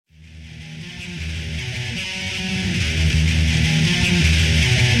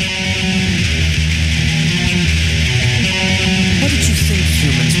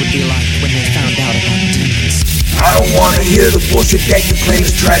shit that you claim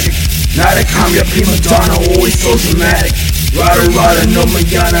is tragic. Not a comedy prima donna, always so dramatic. Rada Rada, no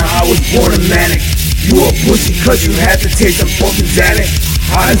manana, I was born a manic. You a pussy cause you had to take some fucking Xanax.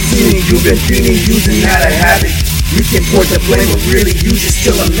 I've seen it, you've been feeling, using that a habit. You can point the blame, but really you just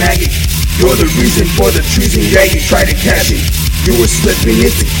still a maggot. You're the reason for the treason, yeah, you tried to catch it. You were slipping,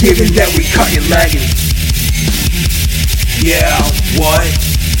 it's a given that we caught you lagging. Yeah, what?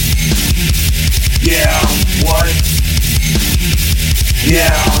 Yeah, what?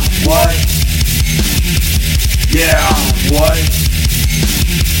 Yeah, what? Yeah, what?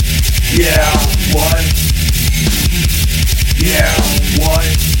 Yeah, what? Yeah, what?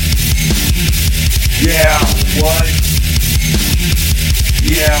 Yeah, what?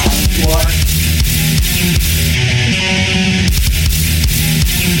 Yeah, what?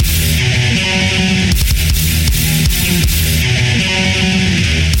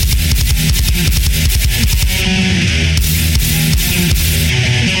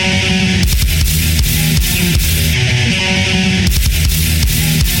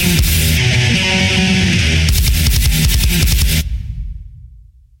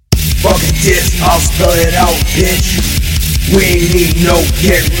 Fucking this, I'll spell it out, bitch. We ain't need no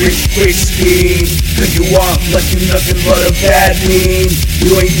get rich quick scheme, cause you walk like you nothing but a bad meme.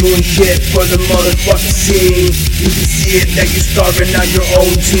 You ain't doing shit for the motherfucking scene. You can see it that you starving on your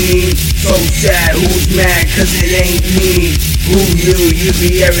own team. So sad, who's mad cause it ain't me? Who knew you'd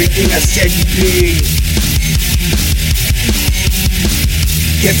be everything I said you'd be?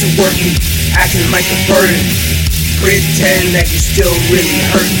 Get to working, acting like a burden. Pretend that you're still really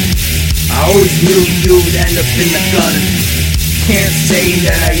hurting. I always knew you'd end up in the gutter. Can't say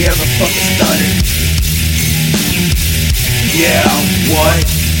that I ever fucking stuttered. Yeah, what?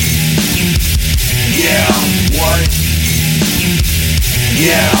 Yeah, what?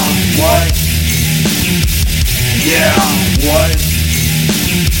 Yeah, what? Yeah, what?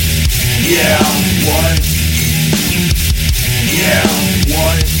 Yeah, what?